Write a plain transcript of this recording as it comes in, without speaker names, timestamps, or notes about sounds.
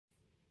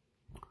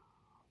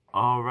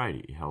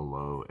Alrighty,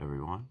 hello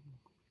everyone,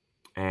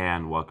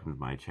 and welcome to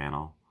my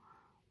channel.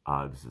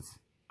 This is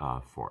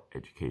for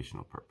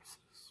educational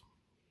purposes.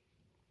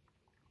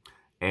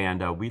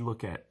 And we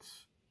look at,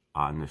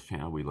 on this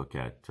channel, we look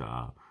at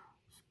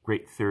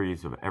great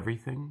theories of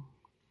everything,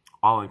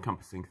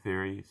 all-encompassing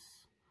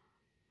theories,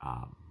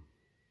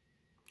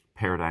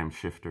 paradigm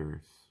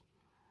shifters,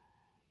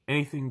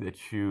 anything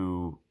that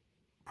you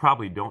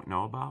probably don't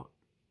know about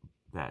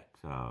that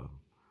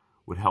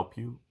would help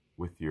you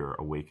with your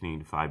awakening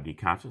to 5D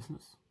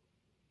consciousness.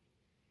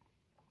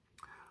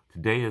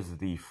 Today is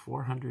the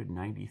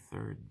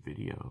 493rd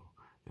video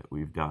that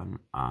we've done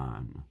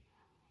on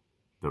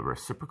the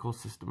reciprocal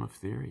system of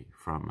theory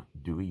from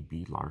Dewey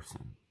B.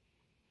 Larson.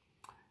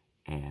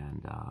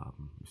 And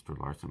Mr.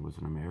 Larson was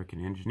an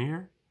American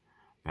engineer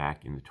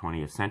back in the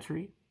 20th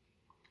century.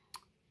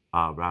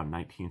 Around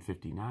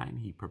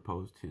 1959, he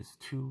proposed his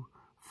two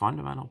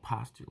fundamental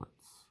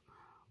postulates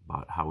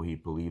about how he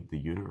believed the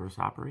universe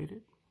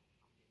operated.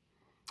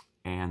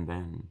 And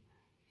then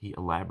he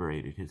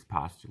elaborated his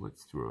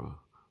postulates through a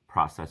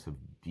process of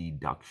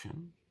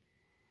deduction,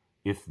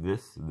 if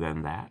this,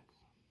 then that,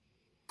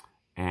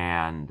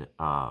 and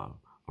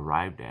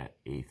arrived at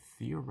a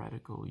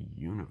theoretical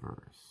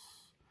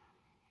universe,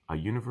 a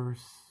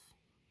universe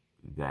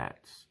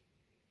that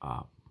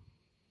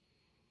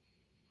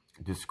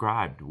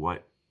described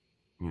what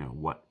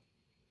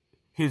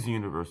his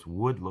universe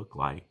would look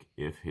like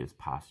if his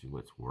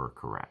postulates were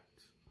correct.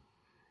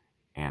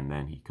 And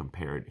then he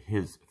compared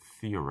his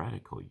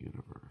theoretical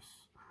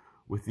universe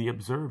with the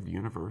observed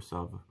universe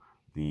of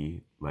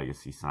the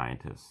legacy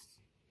scientists.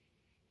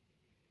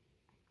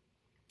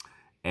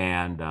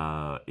 And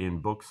in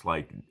books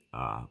like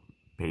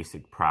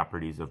Basic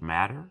Properties of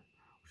Matter,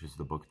 which is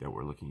the book that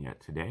we're looking at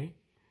today,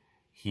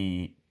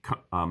 he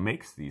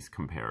makes these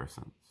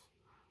comparisons.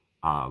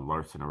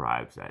 Larson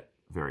arrives at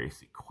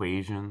various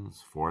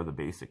equations for the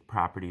basic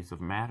properties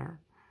of matter,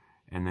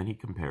 and then he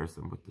compares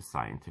them with the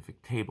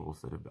scientific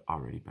tables that have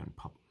already been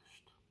published.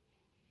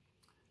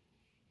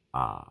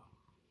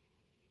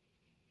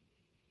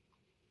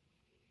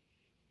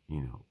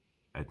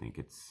 I think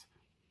it's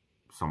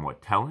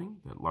somewhat telling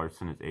that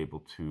Larson is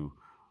able to,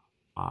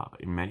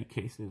 in many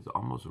cases,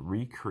 almost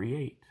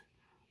recreate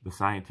the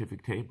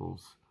scientific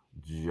tables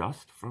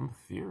just from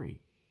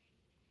theory.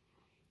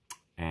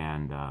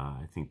 And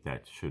I think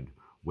that should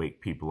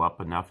wake people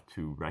up enough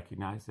to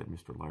recognize that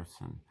Mr.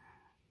 Larson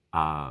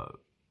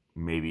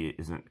maybe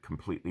isn't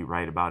completely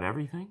right about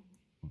everything,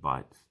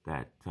 but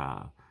that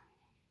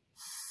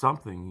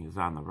something is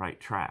on the right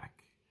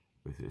track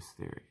with his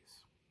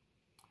theories.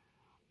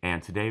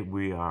 And today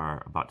we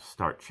are about to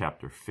start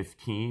chapter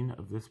 15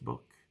 of this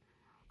book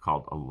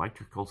called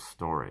Electrical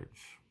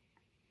Storage.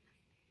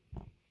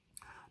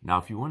 Now,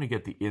 if you want to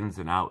get the ins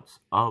and outs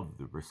of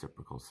the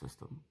reciprocal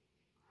system,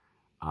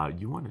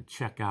 you want to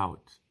check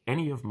out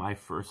any of my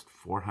first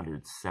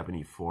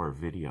 474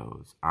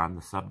 videos on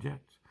the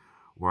subject,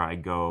 where I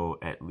go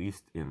at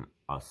least in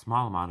a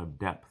small amount of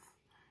depth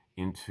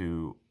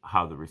into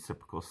how the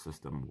reciprocal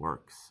system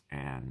works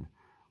and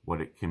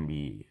what it can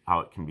be,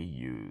 how it can be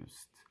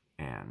used,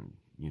 and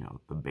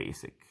the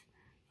basic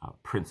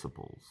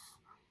principles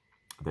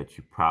that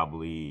you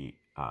probably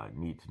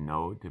need to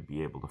know to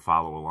be able to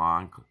follow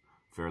along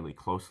fairly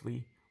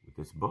closely with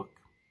this book.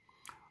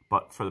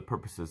 But for the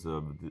purposes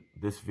of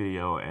this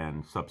video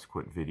and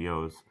subsequent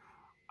videos,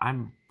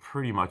 I'm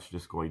pretty much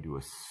just going to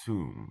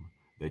assume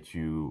that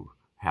you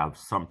have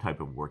some type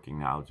of working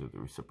knowledge of the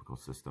reciprocal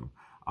system.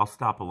 I'll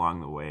stop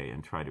along the way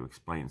and try to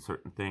explain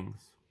certain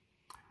things.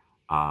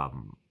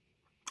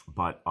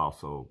 But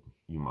also,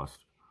 you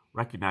must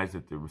recognize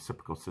that the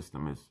reciprocal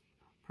system is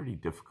pretty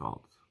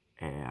difficult,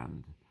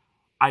 and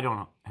I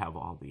don't have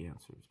all the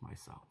answers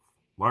myself.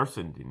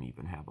 Larson didn't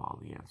even have all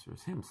the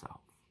answers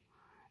himself.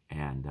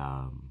 And,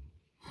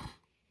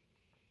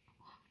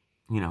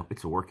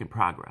 it's a work in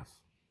progress.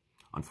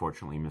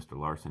 Unfortunately, Mr.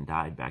 Larson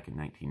died back in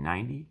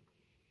 1990.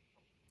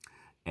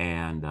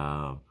 And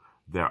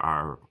there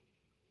are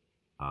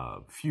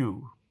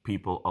few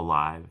people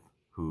alive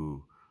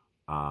who,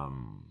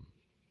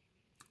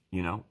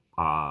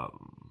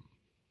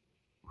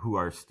 who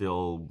are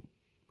still,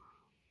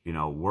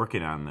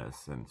 working on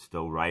this and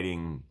still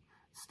writing,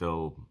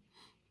 still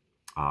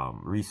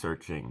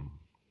researching.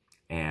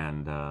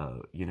 And,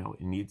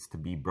 it needs to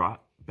be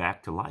brought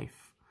back to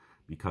life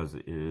because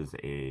it is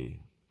it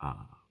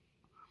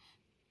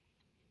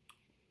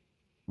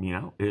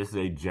is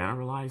a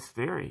generalized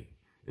theory.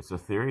 It's a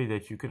theory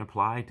that you can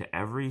apply to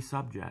every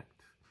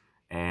subject,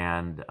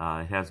 and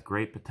it has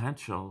great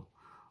potential,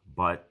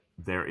 but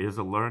there is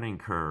a learning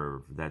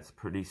curve that's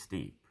pretty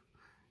steep.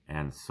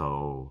 And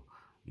so,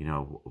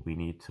 we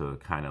need to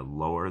kind of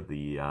lower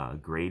the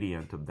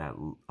gradient of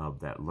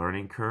that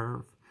learning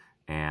curve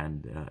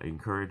and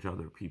encourage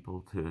other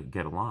people to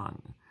get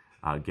along,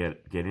 get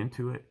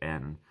into it,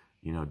 and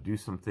do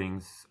some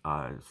things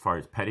as far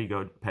as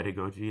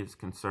pedagogy is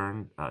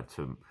concerned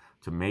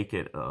to make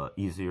it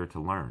easier to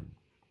learn.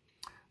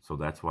 So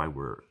that's why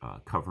we're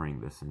covering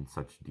this in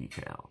such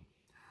detail.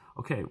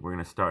 Okay, we're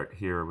going to start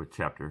here with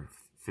chapter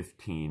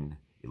 15,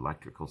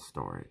 electrical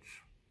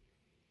storage.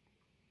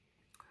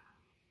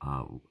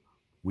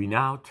 We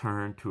now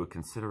turn to a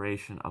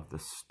consideration of the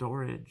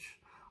storage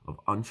of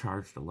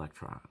uncharged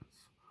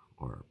electrons,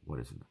 or what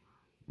is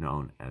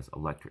known as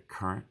electric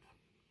current,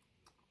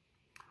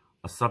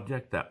 a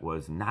subject that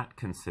was not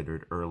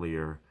considered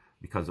earlier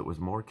because it was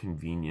more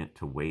convenient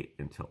to wait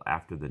until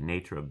after the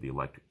nature of the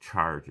electric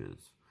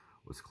charges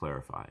was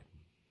clarified.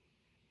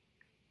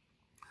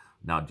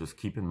 Now, just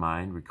keep in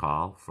mind,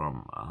 recall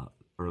from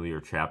earlier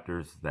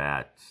chapters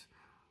that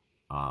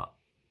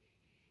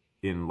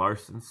in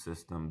Larson's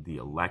system, the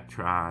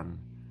electron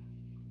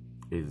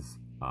is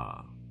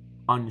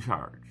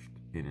uncharged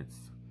in its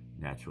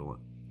natural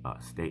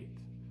state.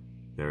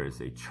 There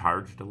is a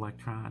charged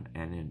electron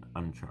and an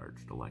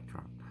uncharged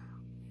electron.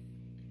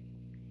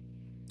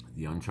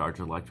 The uncharged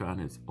electron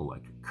is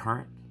electric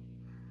current.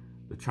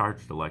 The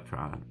charged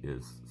electron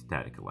is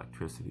static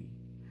electricity.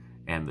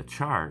 And the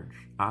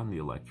charge on the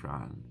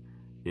electron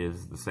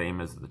is the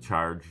same as the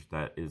charge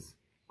that is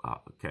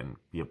can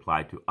be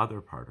applied to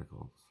other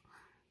particles.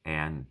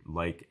 And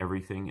like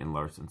everything in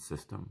Larson's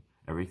system,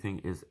 everything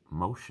is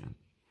motion.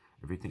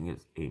 Everything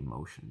is a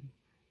motion.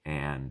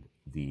 And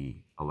the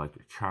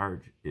electric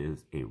charge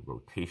is a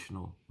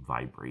rotational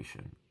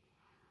vibration,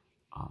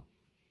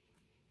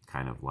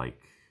 kind of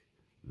like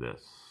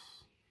this.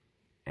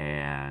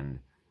 And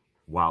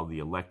while the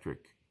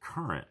electric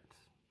current,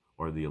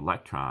 or the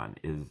electron,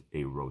 is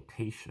a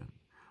rotation,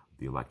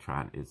 the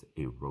electron is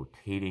a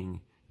rotating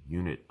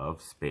unit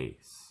of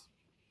space.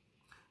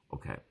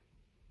 Okay,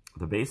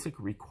 the basic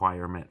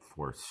requirement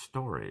for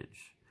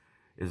storage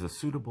is a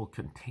suitable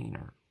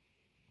container.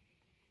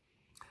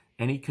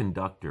 Any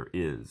conductor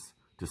is,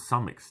 to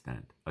some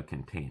extent, a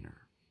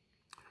container.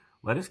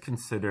 Let us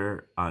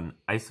consider an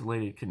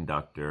isolated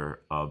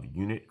conductor of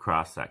unit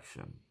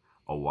cross-section,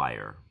 a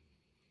wire.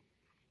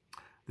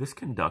 This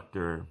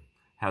conductor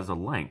has a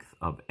length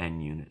of n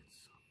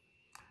units,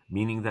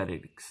 meaning that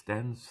it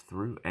extends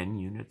through n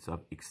units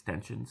of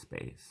extension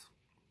space,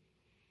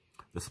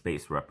 the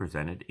space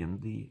represented in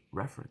the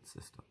reference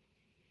system.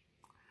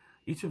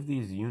 Each of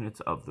these units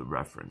of the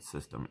reference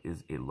system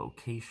is a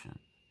location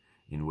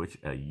in which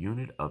a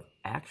unit of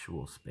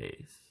actual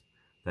space,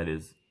 that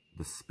is,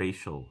 the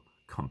spatial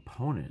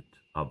component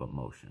of a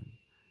motion,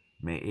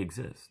 may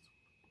exist.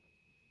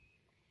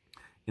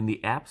 In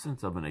the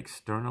absence of an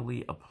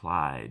externally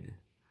applied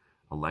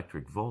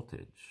electric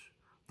voltage,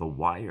 the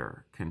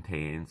wire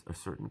contains a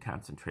certain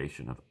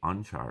concentration of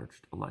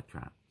uncharged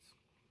electrons,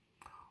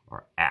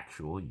 or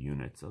actual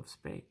units of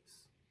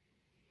space,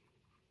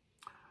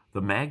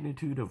 the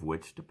magnitude of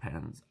which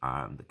depends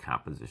on the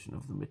composition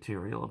of the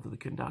material of the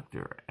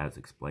conductor, as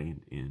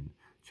explained in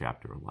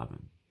chapter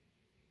 11.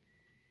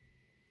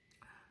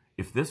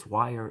 If this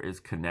wire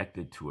is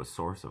connected to a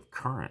source of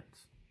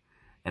current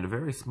and a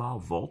very small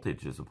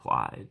voltage is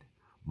applied,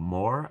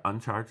 more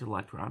uncharged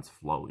electrons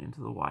flow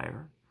into the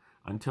wire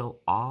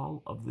until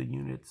all of the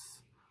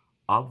units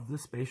of the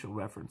spatial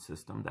reference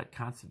system that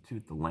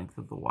constitute the length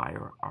of the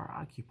wire are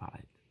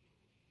occupied.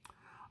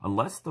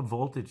 Unless the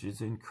voltage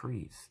is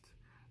increased,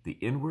 the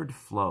inward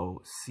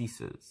flow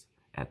ceases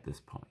at this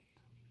point.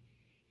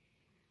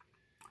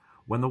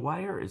 When the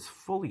wire is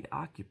fully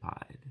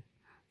occupied,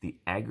 the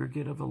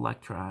aggregate of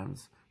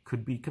electrons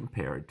could be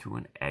compared to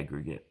an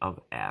aggregate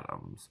of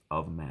atoms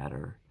of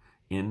matter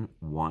in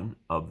one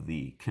of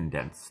the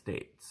condensed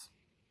states.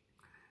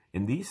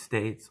 In these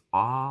states,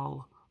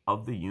 all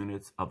of the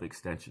units of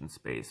extension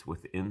space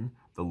within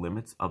the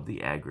limits of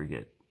the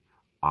aggregate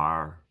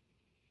are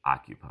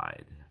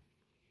occupied,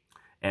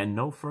 and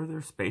no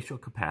further spatial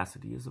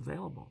capacity is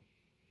available.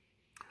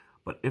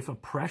 But if a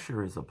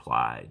pressure is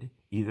applied,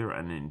 either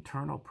an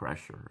internal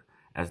pressure,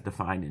 as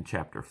defined in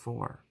chapter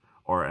 4,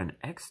 or an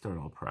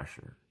external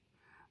pressure,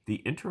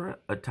 the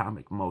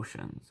interatomic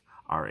motions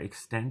are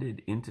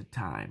extended into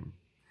time,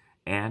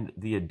 and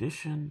the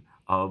addition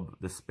of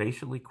the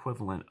spatial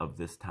equivalent of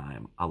this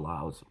time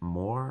allows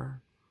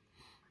more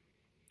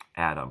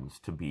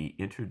atoms to be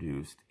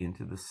introduced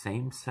into the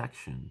same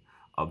section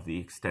of the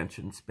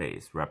extension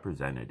space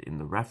represented in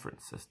the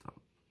reference system,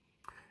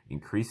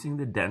 increasing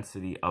the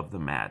density of the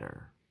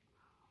matter,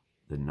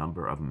 the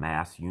number of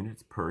mass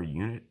units per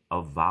unit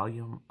of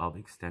volume of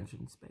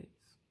extension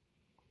space,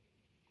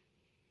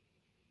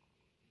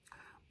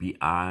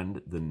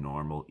 beyond the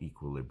normal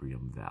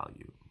equilibrium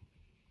value.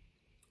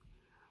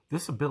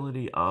 This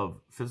ability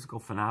of physical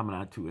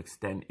phenomena to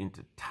extend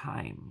into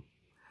time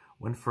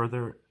when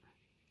further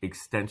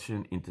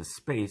extension into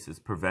space is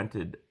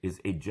prevented is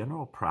a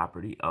general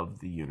property of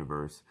the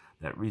universe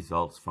that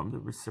results from the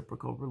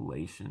reciprocal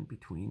relation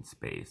between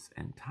space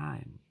and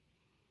time.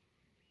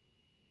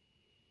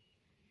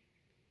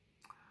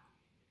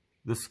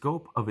 The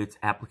scope of its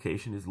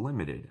application is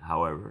limited,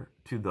 however,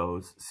 to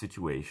those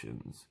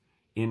situations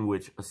in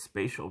which a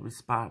spatial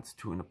response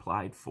to an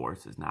applied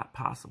force is not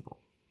possible.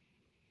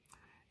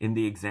 In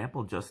the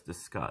example just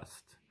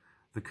discussed,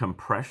 the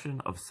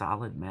compression of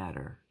solid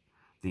matter,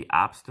 the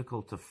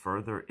obstacle to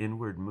further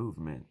inward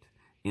movement,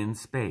 in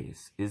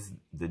space is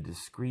the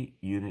discrete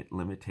unit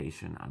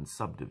limitation on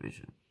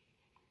subdivision.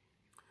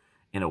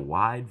 In a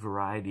wide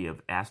variety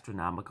of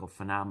astronomical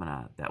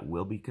phenomena that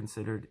will be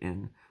considered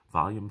in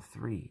Volume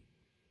 3,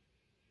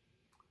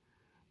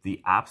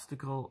 the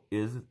obstacle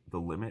is the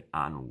limit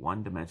on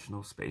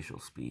one-dimensional spatial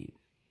speed.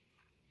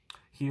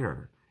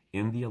 Here,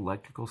 in the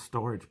electrical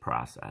storage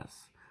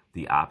process,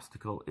 the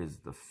obstacle is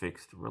the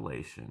fixed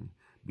relation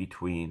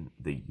between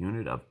the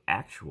unit of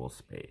actual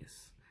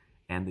space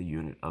and the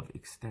unit of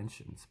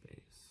extension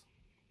space.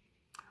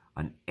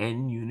 An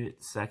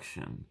n-unit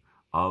section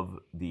of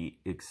the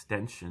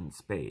extension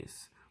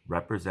space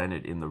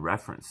represented in the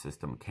reference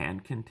system can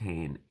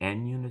contain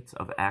n units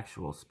of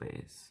actual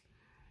space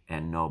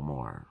and no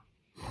more.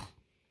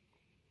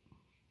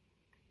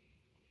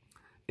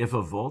 If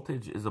a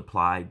voltage is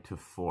applied to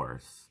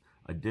force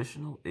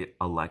additional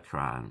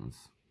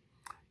electrons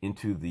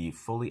into the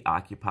fully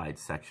occupied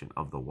section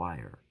of the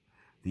wire,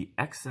 the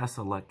excess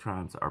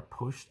electrons are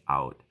pushed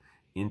out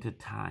into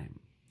time,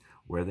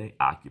 where they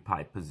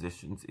occupy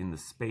positions in the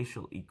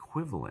spatial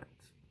equivalent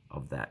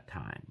of that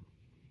time.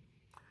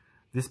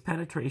 This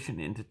penetration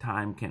into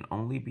time can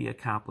only be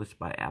accomplished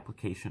by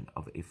application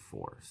of a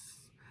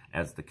force,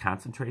 as the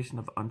concentration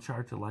of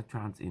uncharged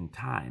electrons in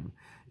time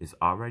is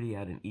already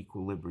at an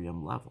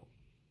equilibrium level.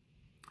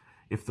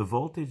 If the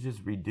voltage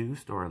is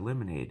reduced or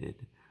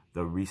eliminated,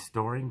 the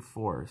restoring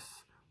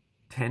force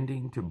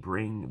tending to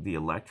bring the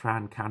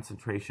electron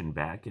concentration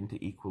back into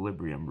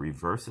equilibrium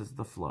reverses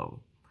the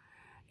flow,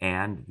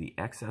 and the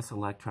excess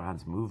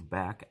electrons move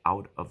back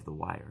out of the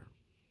wire.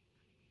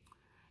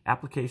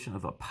 Application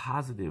of a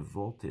positive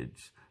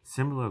voltage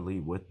similarly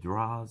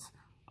withdraws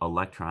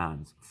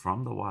electrons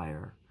from the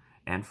wire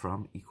and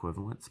from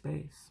equivalent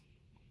space.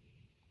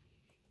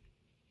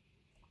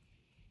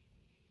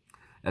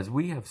 As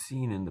we have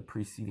seen in the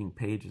preceding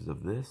pages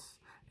of this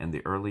and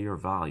the earlier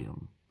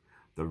volume,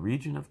 the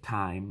region of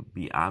time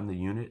beyond the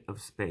unit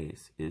of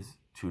space is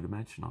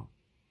two-dimensional.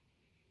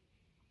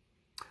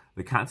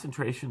 The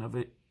concentration of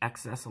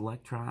excess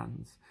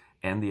electrons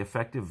and the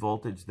effective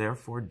voltage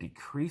therefore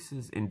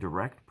decreases in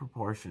direct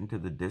proportion to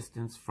the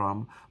distance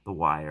from the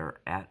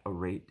wire at a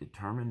rate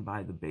determined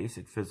by the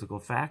basic physical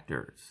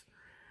factors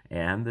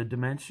and the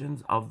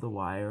dimensions of the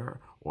wire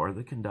or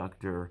the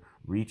conductor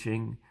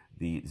reaching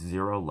the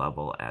zero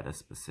level at a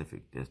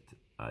specific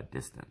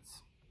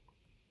distance.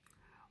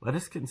 Let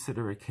us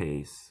consider a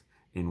case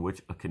in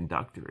which a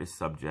conductor is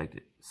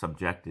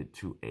subjected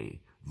to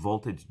a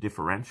voltage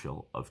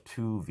differential of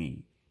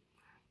 2V,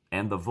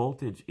 and the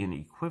voltage in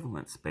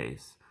equivalent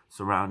space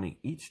surrounding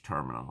each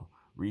terminal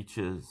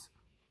reaches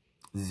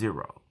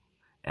zero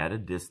at a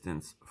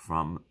distance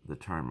from the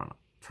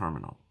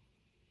terminal.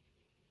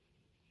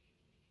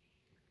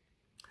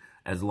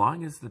 As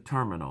long as the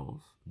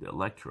terminals, the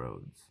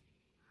electrodes,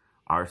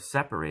 are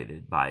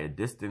separated by a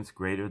distance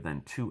greater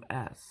than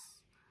 2s,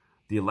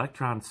 the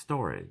electron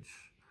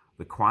storage,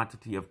 the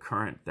quantity of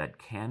current that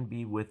can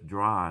be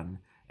withdrawn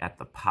at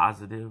the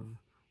positive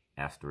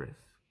asterisk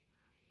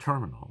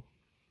terminal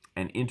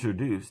and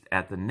introduced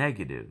at the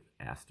negative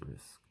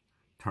asterisk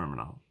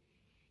terminal,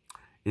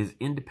 is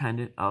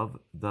independent of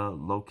the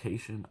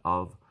location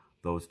of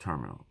those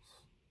terminals.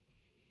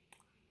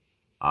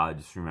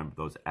 Just remember,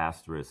 those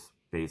asterisks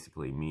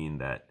basically mean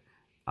that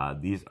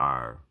these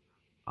are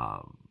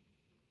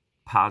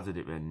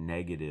positive and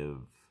negative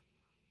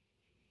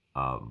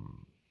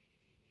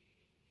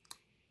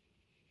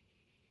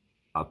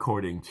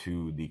according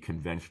to the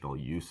conventional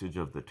usage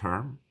of the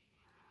term,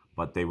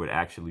 but they would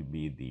actually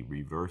be the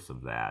reverse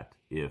of that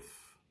if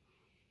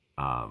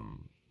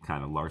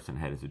kind of Larson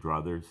had his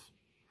druthers,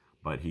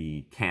 but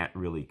he can't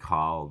really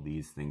call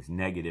these things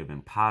negative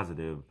and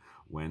positive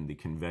when the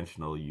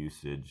conventional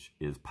usage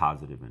is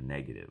positive and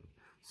negative.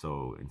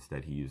 So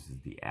instead he uses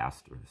the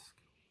asterisk.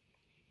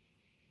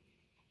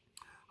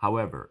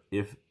 However,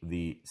 if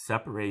the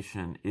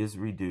separation is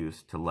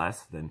reduced to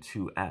less than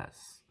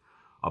 2s,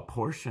 a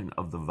portion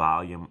of the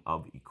volume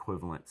of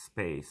equivalent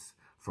space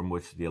from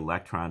which the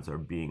electrons are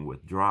being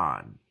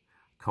withdrawn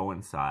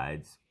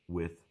coincides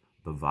with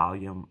the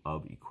volume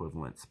of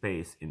equivalent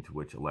space into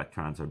which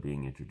electrons are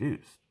being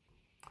introduced.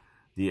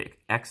 The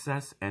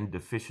excess and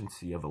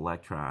deficiency of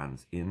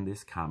electrons in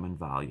this common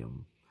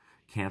volume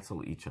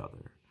cancel each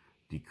other,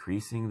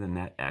 decreasing the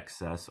net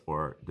excess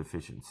or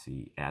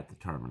deficiency at the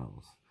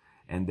terminals,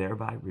 and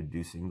thereby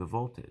reducing the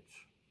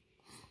voltage.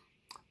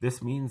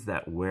 This means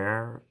that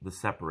where the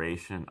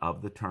separation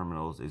of the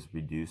terminals is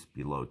reduced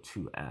below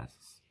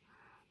 2s,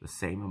 the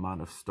same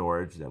amount of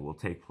storage that will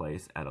take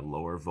place at a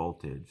lower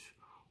voltage,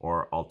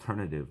 or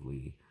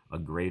alternatively, a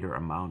greater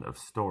amount of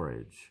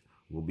storage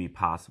will be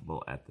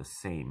possible at the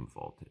same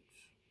voltage.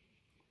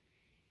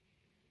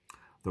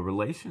 The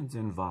relations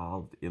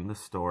involved in the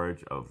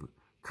storage of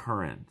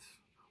current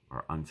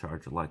or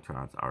uncharged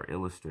electrons are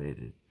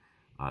illustrated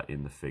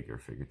in the figure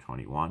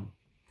 21,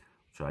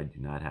 which I do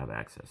not have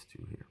access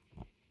to here.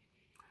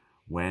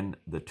 When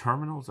the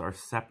terminals are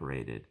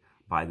separated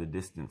by the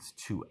distance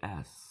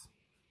 2s,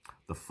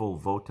 the full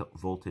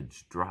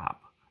voltage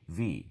drop,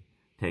 V,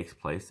 takes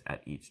place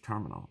at each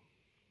terminal.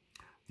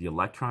 the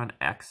electron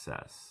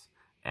excess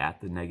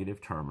at the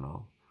negative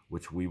terminal,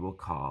 which we will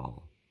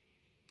call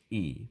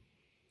E,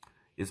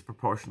 is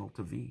proportional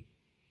to V.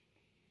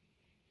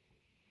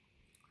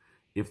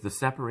 If the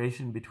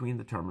separation between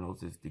the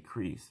terminals is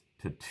decreased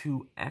to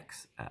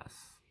 2xs,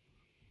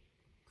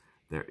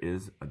 there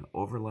is an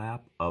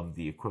overlap of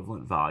the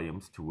equivalent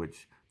volumes to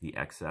which the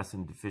excess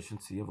and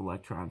deficiency of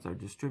electrons are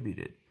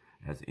distributed,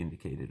 as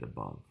indicated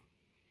above.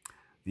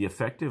 The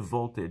effective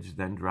voltage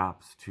then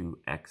drops to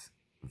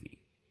xV.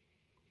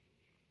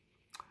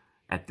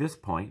 At this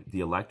point, the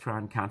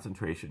electron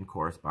concentration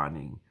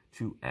corresponding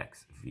to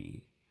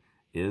xV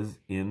is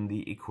in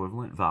the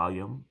equivalent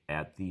volume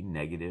at the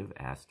negative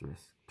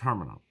asterisk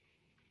terminal,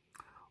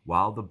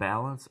 while the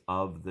balance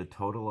of the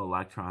total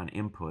electron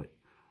input,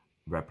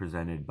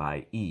 represented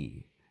by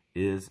E,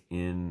 is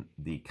in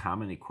the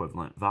common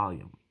equivalent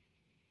volume,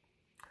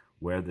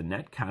 where the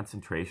net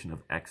concentration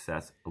of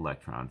excess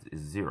electrons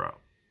is 0.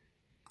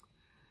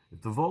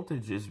 If the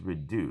voltage is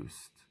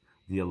reduced,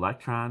 the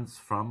electrons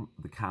from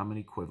the common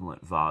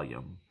equivalent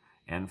volume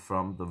and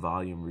from the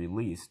volume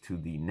released to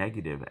the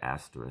negative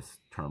asterisk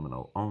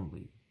terminal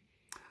only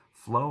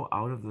flow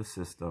out of the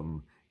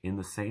system in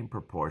the same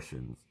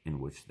proportions in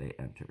which they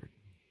entered.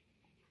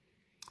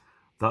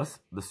 Thus,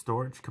 the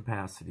storage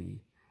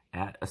capacity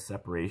at a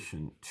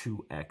separation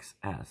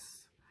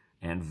 2xs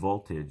and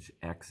voltage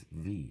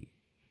xv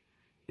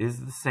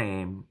is the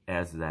same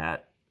as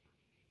that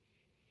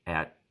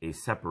at a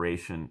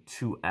separation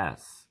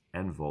 2s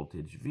and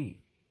voltage v.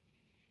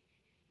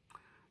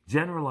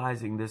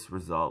 Generalizing this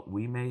result,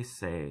 we may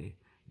say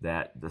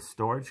that the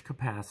storage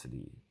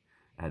capacity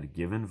at a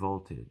given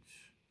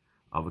voltage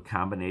of a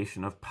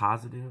combination of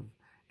positive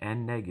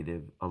and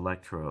negative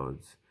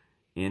electrodes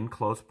in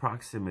close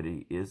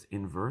proximity is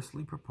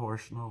inversely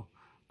proportional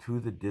to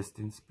the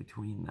distance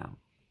between them.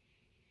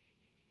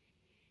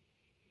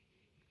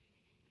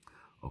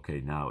 Okay,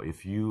 now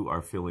if you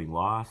are feeling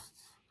lost,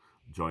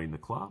 join the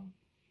club.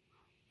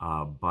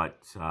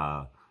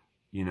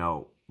 You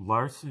know,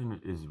 Larson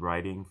is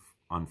writing,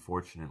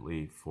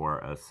 unfortunately, for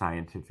a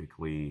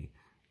scientifically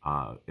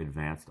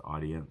advanced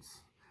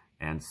audience.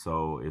 And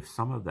so if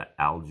some of the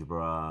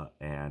algebra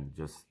and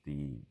just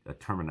the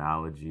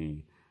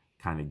terminology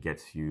kind of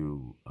gets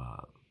you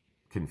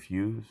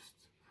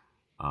confused,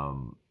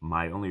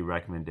 my only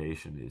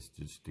recommendation is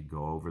just to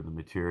go over the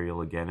material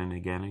again and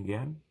again and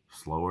again,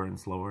 slower and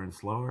slower and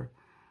slower,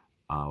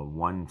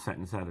 one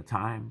sentence at a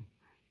time,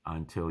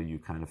 until you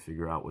kind of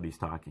figure out what he's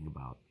talking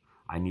about.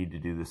 I need to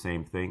do the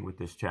same thing with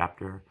this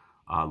chapter.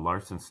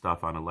 Larson's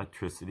stuff on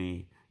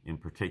electricity in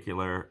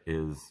particular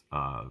is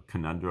a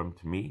conundrum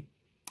to me.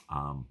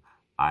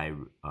 I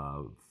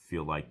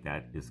feel like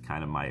that is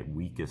kind of my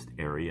weakest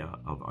area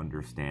of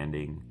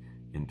understanding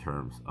in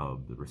terms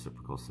of the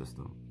reciprocal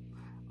system.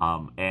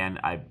 And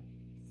I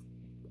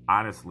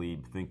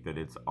honestly think that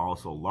it's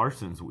also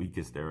Larson's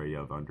weakest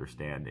area of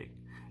understanding.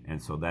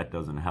 And so that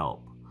doesn't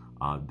help.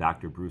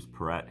 Dr. Bruce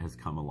Perrett has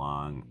come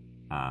along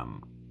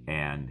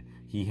and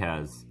he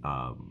has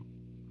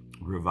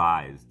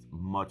revised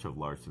much of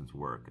Larson's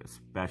work,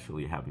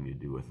 especially having to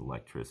do with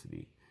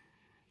electricity.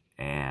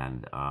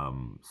 And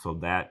so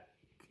that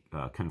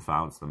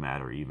confounds the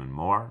matter even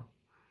more.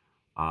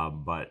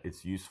 But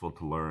it's useful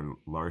to learn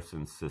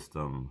Larson's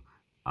system,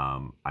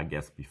 I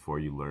guess, before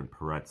you learn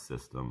Perrett's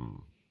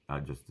system,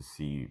 just to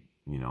see,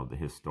 you know, the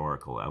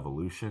historical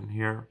evolution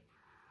here.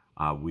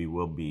 We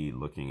will be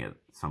looking at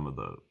some of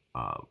the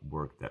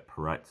work that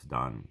Perrett's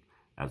done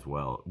as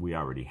well. We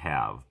already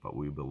have, but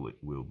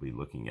we'll be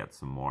looking at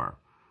some more.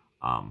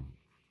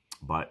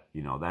 But,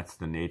 you know, that's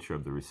the nature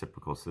of the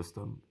reciprocal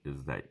system,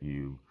 is that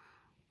you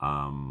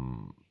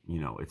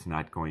know, it's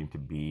not going to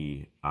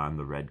be on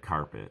the red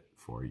carpet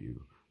for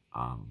you.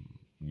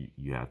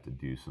 You have to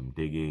do some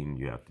digging,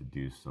 you have to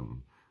do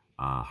some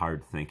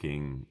hard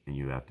thinking, and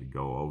you have to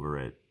go over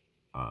it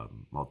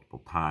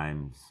multiple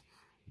times.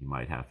 You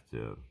might have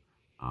to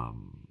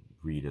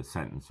read a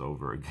sentence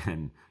over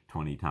again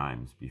 20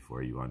 times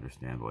before you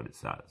understand what it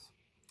says.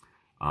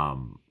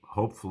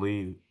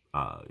 Hopefully,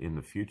 in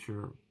the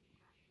future,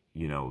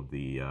 you know,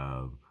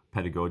 the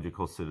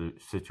pedagogical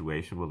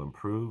situation will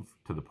improve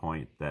to the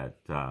point that,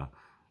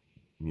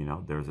 you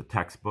know, there's a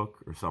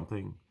textbook or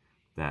something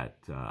that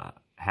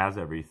has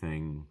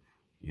everything,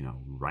 you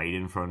know, right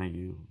in front of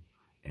you,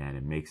 and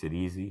it makes it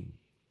easy.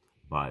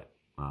 But,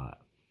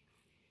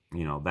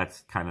 you know,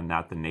 that's kind of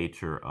not the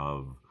nature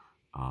of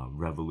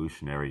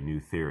revolutionary new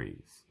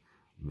theories.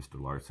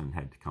 Mr. Larson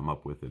had to come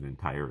up with an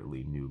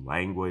entirely new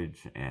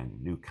language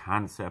and new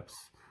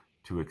concepts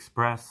to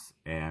express,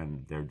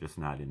 and they're just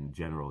not in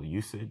general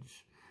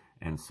usage.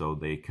 And so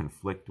they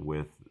conflict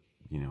with,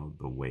 you know,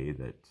 the way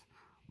that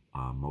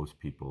most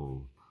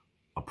people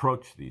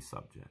approach these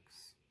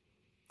subjects.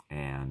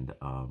 And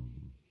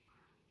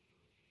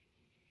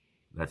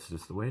that's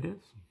just the way it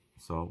is.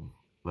 So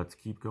let's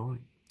keep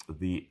going.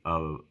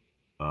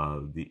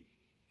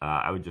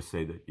 I would just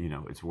say that, you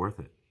know, it's worth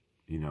it.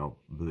 You know,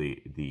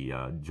 the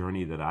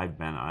journey that I've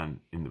been on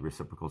in the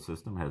reciprocal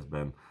system has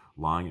been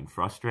long and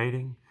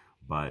frustrating,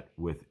 but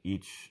with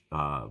each,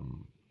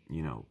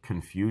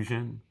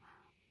 confusion.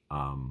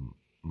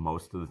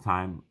 Most of the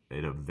time,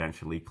 it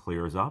eventually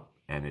clears up,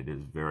 and it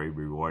is very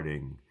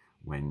rewarding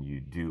when you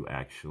do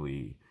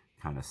actually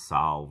kind of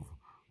solve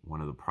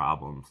one of the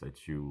problems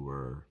that you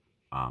were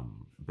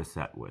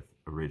beset with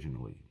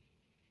originally.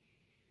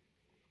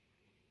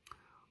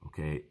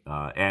 Okay,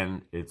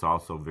 and it's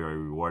also very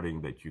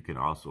rewarding that you can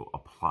also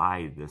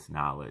apply this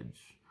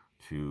knowledge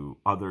to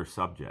other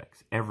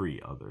subjects,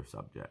 every other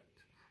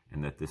subject,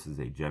 and that this is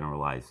a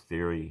generalized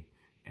theory,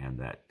 and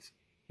that,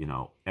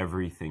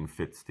 everything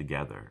fits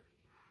together.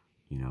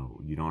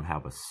 You don't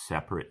have a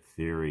separate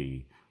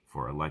theory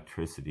for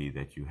electricity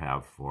that you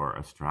have for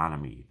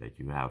astronomy, that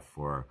you have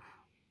for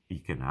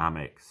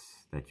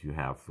economics, that you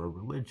have for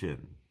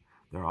religion.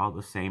 They're all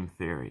the same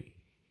theory.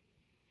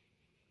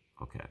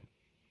 Okay.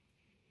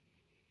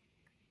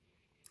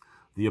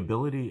 The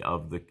ability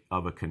of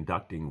a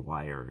conducting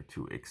wire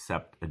to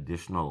accept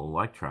additional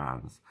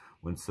electrons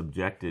when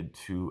subjected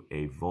to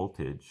a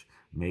voltage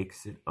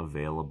makes it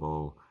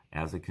available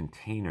as a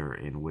container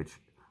in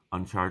which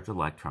uncharged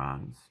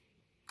electrons,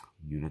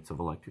 units of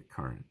electric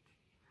current,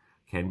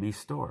 can be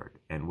stored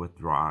and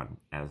withdrawn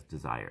as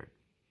desired.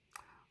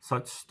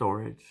 Such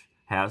storage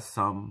has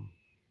some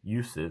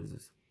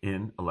uses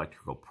in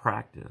electrical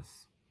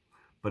practice,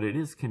 but it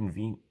is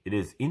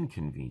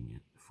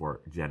inconvenient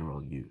for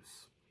general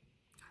use.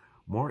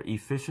 More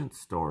efficient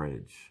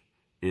storage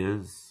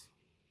is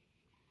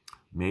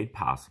made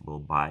possible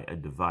by a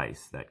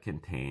device that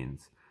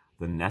contains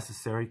the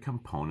necessary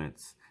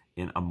components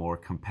in a more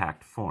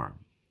compact form.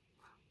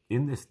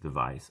 In this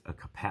device, a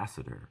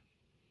capacitor,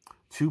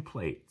 2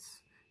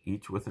 plates,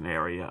 each with an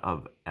area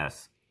of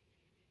s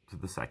to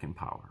the second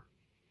power,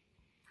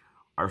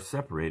 are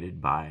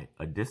separated by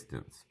a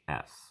distance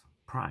s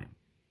prime.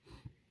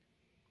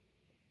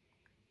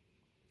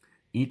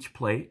 Each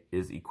plate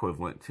is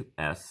equivalent to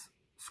s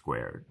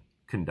squared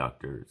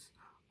conductors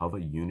of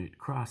a unit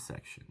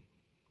cross-section.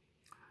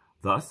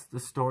 Thus, the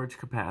storage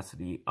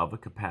capacity of a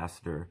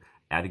capacitor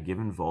at a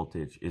given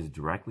voltage is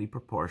directly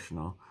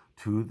proportional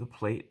to the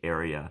plate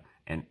area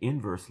and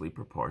inversely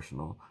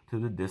proportional to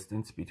the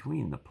distance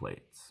between the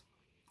plates.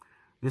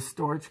 This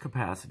storage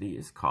capacity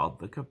is called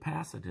the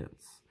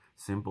capacitance,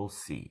 symbol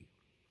C.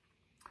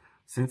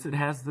 Since it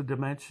has the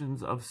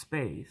dimensions of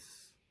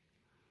space,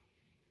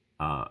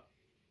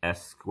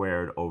 s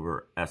squared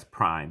over s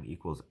prime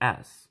equals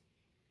s,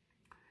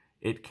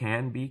 it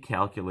can be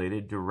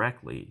calculated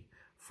directly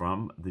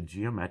from the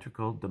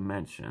geometrical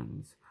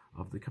dimensions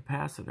of the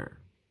capacitor.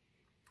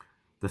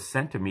 The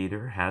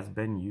centimeter has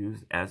been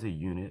used as a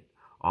unit,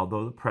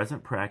 although the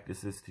present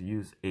practice is to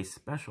use a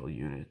special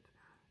unit,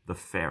 the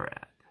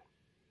farad.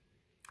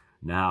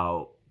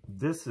 Now,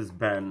 this has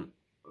been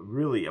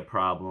really a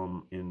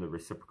problem in the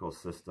reciprocal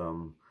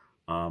system.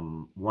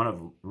 One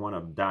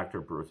of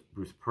Dr.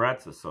 Bruce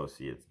Perret's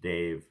associates,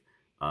 Dave,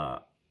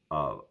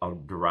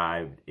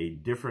 derived a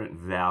different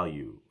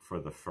value for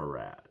the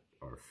farad,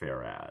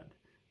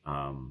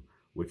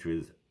 which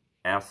was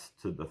s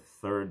to the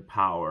third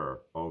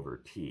power over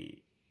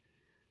t,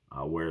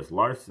 whereas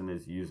Larson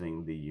is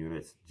using the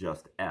units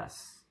just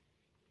s.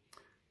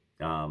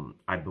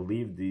 I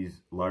believe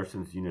these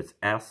Larson's units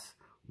s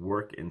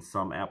work in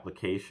some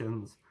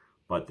applications,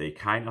 but they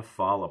kind of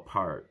fall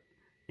apart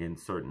in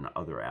certain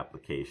other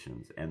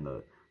applications, and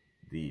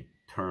the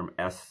term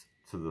s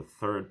to the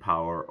third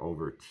power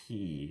over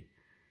t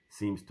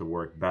seems to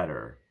work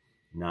better.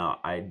 Now,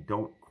 I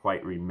don't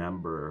quite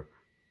remember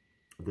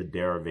the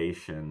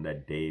derivation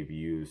that Dave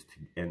used to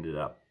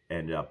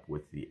end up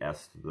with the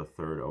s to the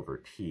third over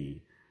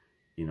t.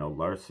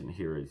 Larson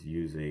here is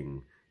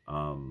using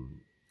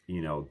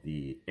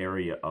the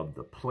area of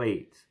the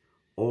plate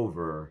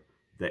over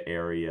the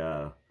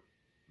area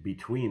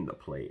between the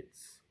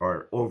plates,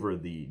 or over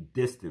the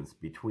distance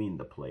between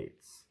the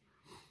plates.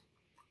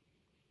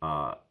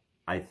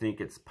 I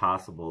think it's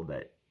possible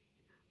that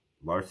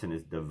Larson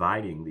is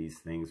dividing these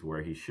things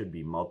where he should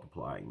be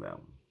multiplying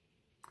them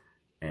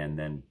and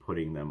then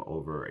putting them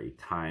over a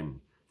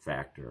time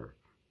factor.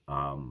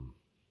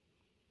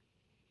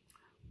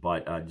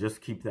 But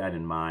just keep that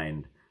in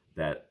mind,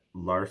 that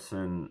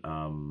Larson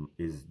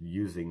is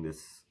using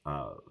this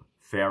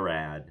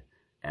farad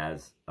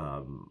as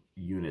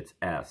units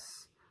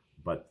s,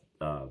 but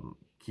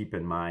keep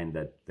in mind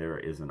that there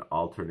is an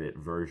alternate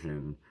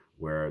version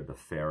where the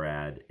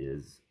farad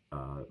is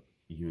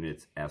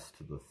units s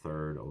to the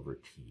third over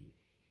t.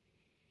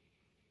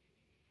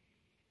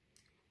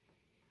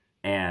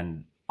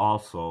 And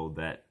also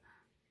that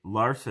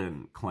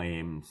Larson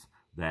claims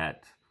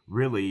that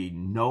really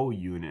no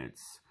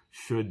units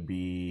should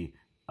be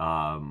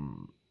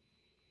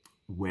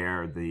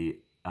where the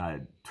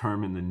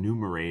term in the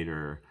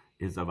numerator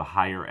is of a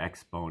higher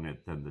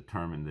exponent than the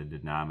term in the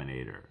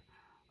denominator.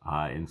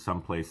 In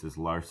some places,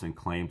 Larson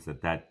claims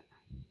that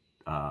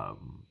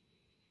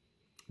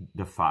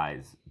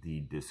defies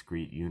the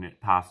discrete unit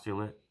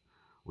postulate,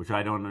 which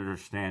I don't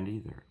understand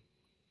either.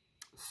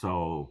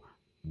 So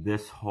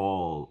this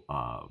whole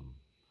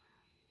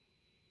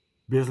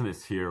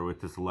business here with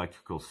this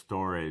electrical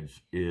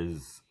storage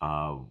is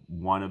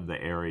one of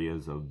the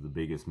areas of the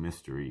biggest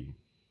mystery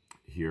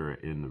here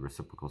in the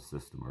reciprocal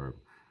system, or,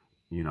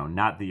 you know,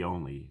 not the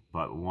only,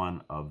 but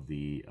one of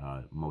the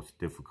most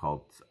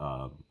difficult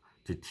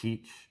to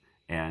teach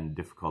and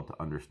difficult to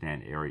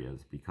understand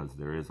areas, because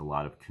there is a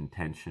lot of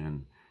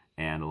contention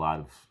and a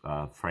lot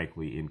of,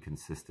 frankly,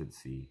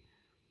 inconsistency.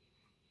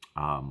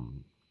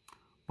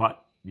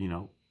 But, you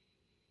know,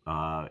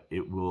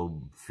 it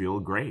will feel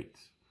great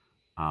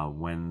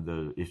when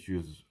the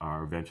issues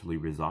are eventually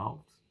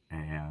resolved,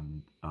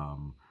 and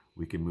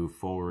we can move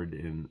forward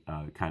in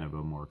kind of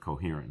a more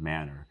coherent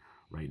manner.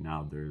 Right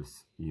now,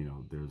 there's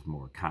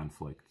more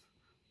conflict,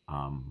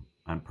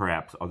 and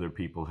perhaps other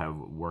people have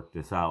worked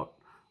this out,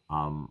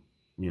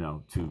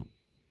 to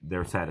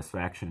their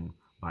satisfaction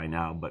by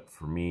now. But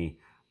for me,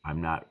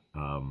 I'm not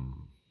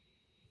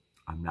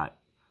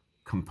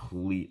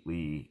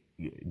completely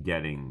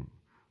getting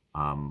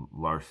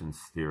Larson's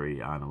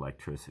theory on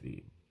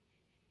electricity.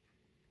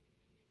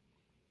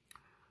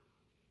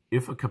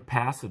 If a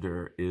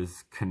capacitor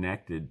is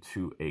connected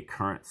to a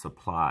current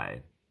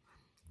supply,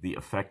 the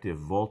effective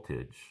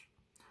voltage,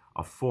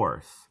 a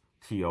force,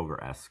 T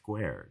over S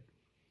squared,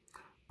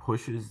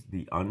 pushes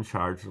the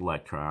uncharged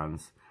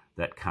electrons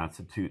that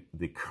constitute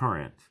the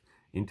current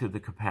into the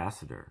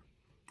capacitor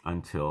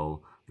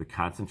until the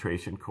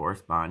concentration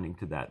corresponding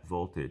to that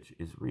voltage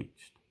is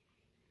reached.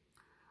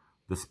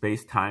 The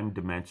space-time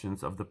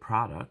dimensions of the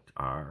product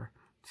are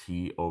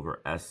T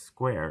over S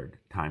squared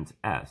times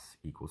S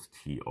equals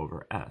T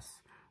over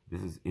S.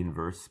 This is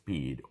inverse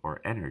speed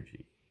or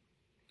energy.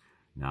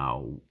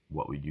 Now,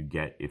 what would you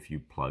get if you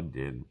plugged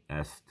in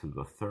S to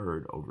the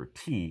third over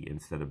T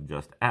instead of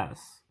just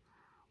S?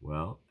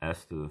 Well,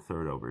 S to the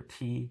third over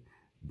T,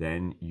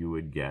 then you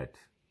would get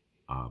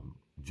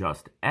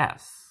just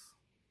S.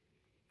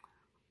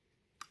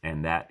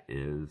 And that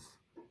is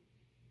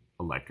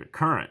electric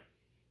current.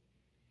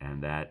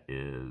 And that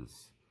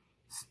is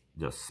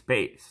just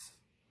space.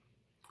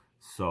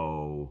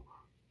 So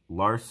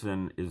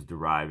Larson is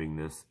deriving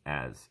this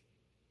as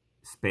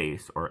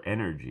space or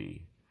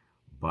energy,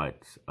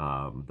 but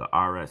the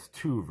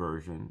RS2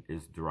 version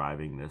is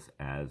deriving this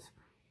as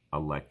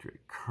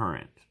electric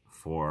current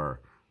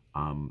for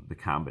the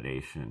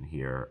combination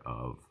here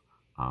of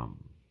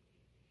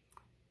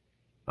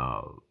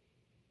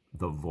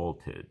the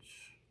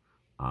voltage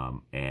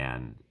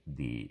and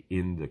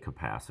in the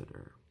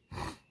capacitor.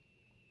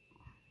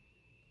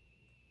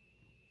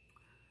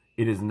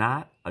 It is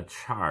not a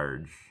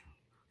charge.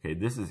 Okay,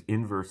 this is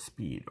inverse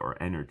speed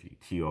or energy,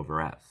 T over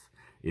S.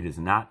 It is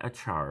not a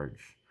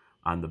charge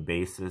on the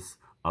basis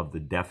of the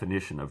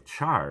definition of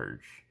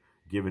charge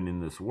given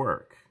in this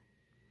work,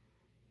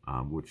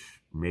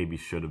 which maybe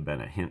should have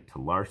been a hint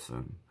to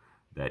Larson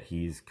that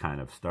he's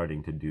kind of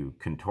starting to do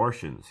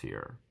contortions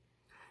here.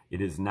 It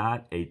is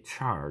not a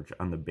charge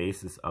on the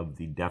basis of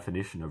the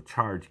definition of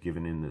charge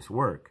given in this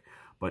work,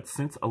 but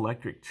since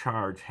electric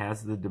charge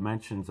has the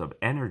dimensions of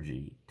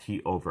energy,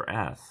 T over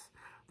S,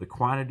 the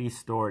quantity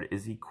stored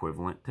is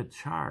equivalent to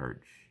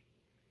charge.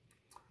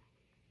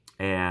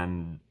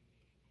 And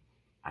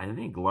I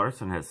think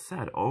Larson has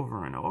said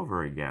over and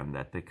over again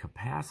that the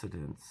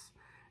capacitance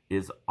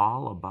is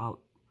all about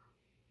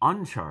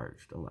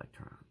uncharged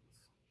electrons.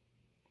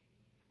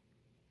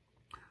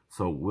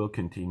 So we'll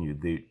continue.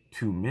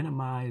 To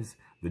minimize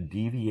the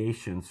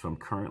deviations from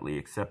currently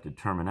accepted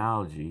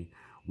terminology,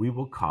 we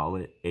will call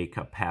it a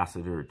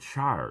capacitor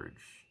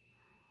charge,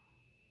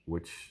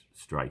 which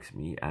strikes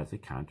me as a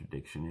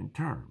contradiction in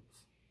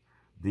terms.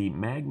 The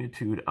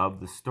magnitude of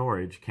the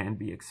storage can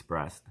be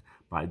expressed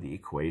by the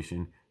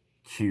equation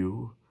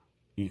Q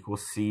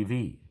equals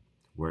CV,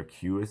 where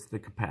Q is the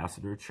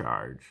capacitor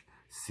charge,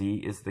 C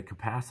is the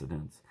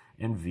capacitance,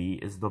 and V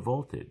is the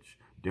voltage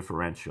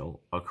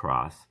differential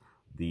across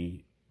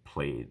the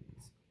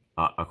plates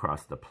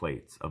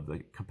of the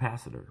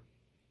capacitor.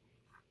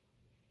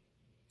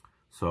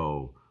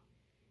 So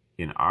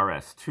in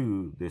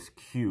RS2, this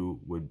Q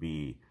would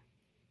be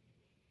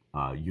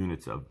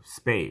units of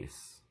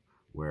space,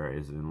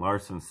 whereas in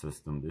Larson's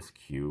system, this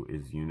Q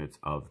is units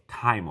of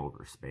time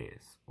over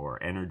space,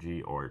 or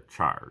energy or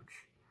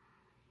charge.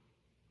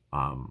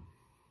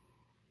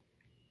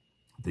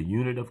 The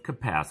unit of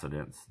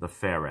capacitance, the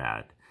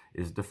farad,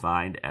 is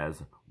defined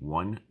as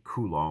 1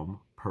 coulomb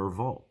per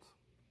volt.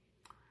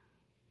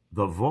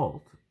 The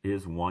volt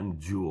is 1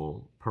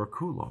 joule per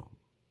coulomb.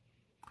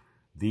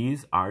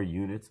 These are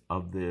units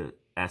of the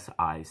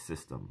SI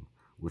system,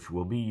 which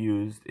will be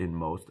used in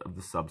most of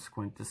the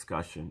subsequent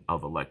discussion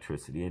of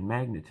electricity and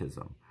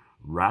magnetism,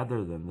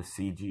 rather than the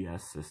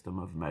CGS system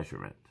of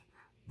measurement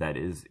that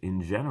is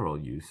in general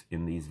use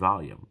in these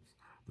volumes.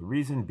 The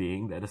reason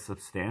being that a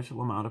substantial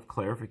amount of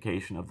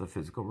clarification of the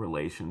physical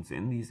relations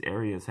in these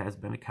areas has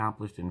been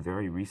accomplished in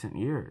very recent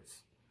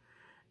years,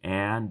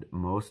 and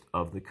most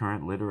of the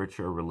current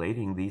literature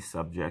relating these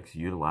subjects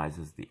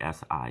utilizes the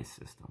SI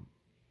system.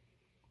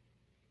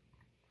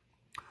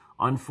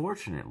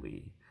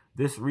 Unfortunately,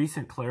 This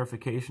recent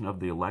clarification of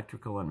the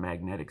electrical and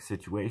magnetic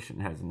situation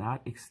has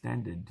not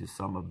extended to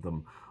some of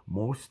the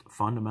most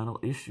fundamental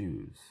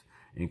issues,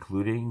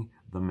 including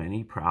the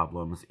many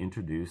problems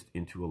introduced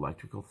into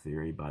electrical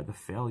theory by the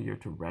failure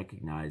to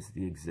recognize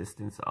the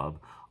existence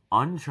of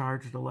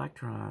uncharged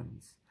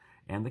electrons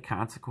and the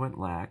consequent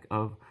lack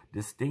of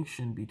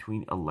distinction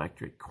between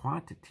electric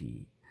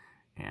quantity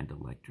and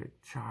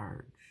electric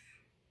charge.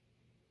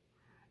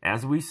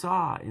 As we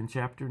saw in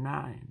Chapter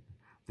 9,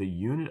 the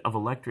unit of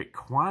electric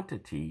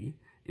quantity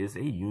is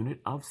a unit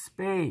of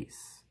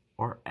space,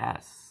 or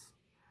S.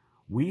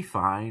 We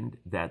find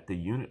that the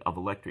unit of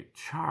electric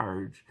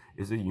charge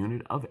is a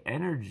unit of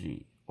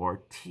energy,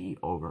 or T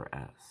over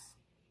S.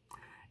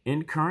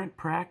 In current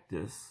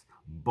practice,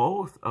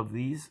 both of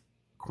these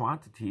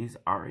quantities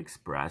are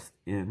expressed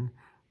in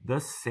the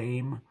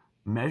same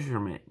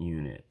measurement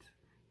unit,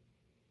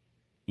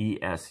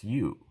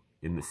 ESU,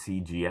 in the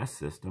CGS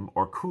system,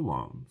 or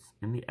coulombs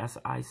in the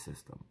SI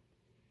system.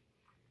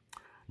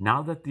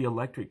 Now that the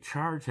electric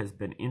charge has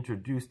been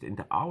introduced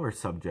into our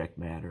subject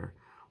matter,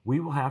 we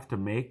will have to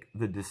make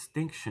the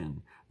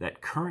distinction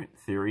that current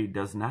theory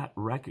does not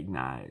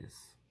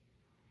recognize.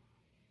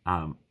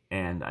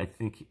 And I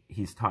think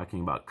he's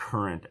talking about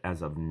current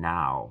as of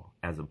now,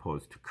 as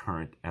opposed to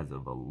current as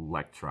of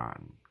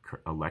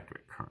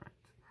electric current.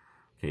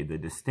 Okay, the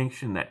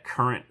distinction that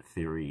current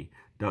theory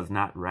does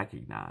not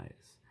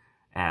recognize,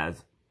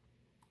 as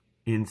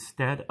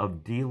instead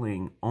of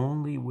dealing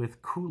only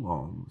with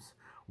coulombs,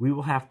 we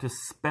will have to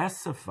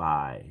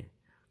specify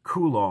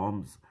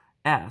coulombs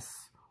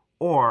S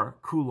or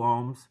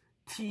coulombs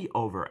T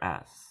over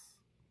S.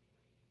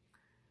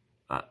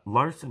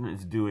 Larson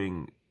is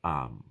doing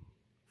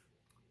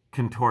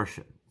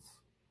contortions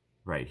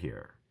right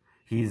here.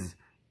 He's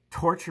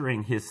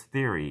torturing his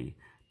theory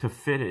to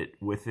fit it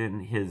within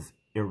his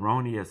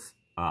erroneous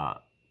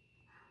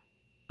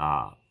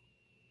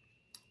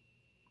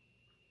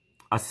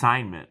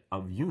assignment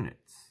of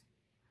units.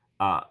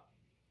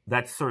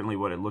 That's certainly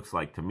what it looks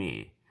like to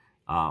me,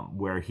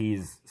 where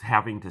he's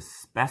having to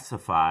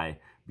specify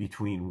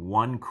between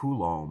one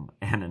coulomb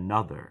and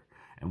another.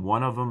 And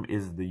one of them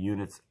is the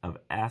units of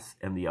S,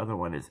 and the other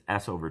one is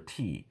S over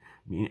T,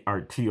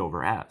 or T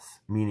over S,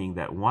 meaning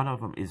that one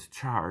of them is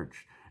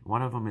charged,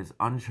 one of them is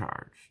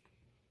uncharged.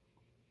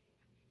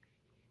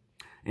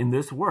 In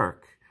this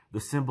work, the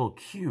symbol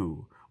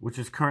Q, which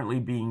is currently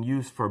being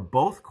used for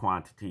both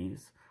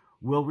quantities,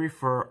 will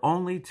refer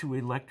only to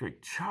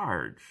electric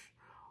charge,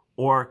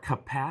 or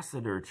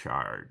capacitor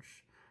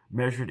charge,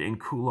 measured in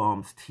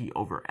coulombs T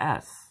over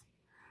S.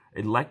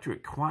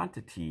 Electric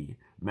quantity,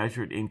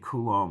 measured in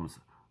coulombs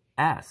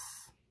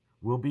S,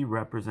 will be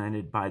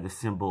represented by the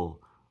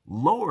symbol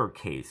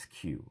lowercase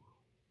q.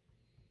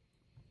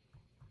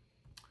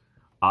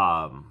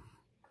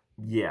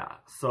 Yeah,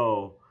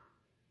 so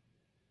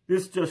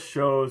this just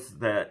shows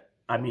that,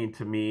 I mean,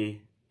 to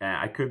me,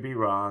 I could be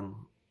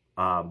wrong,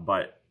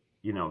 but,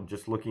 you know,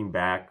 just looking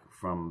back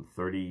from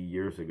 30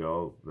 years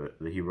ago,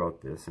 that he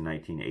wrote this in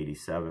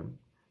 1987,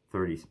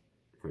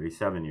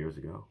 37 years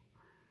ago,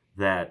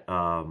 that,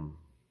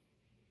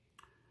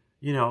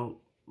 you know,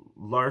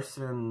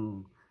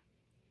 Larson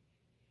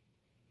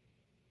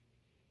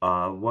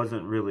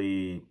wasn't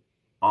really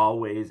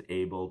always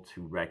able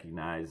to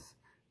recognize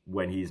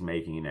when he's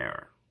making an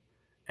error.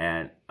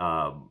 And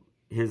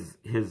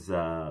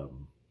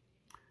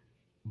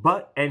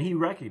but he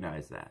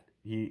recognized that.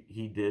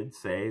 He did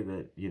say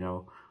that, you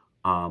know,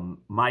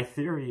 my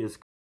theory is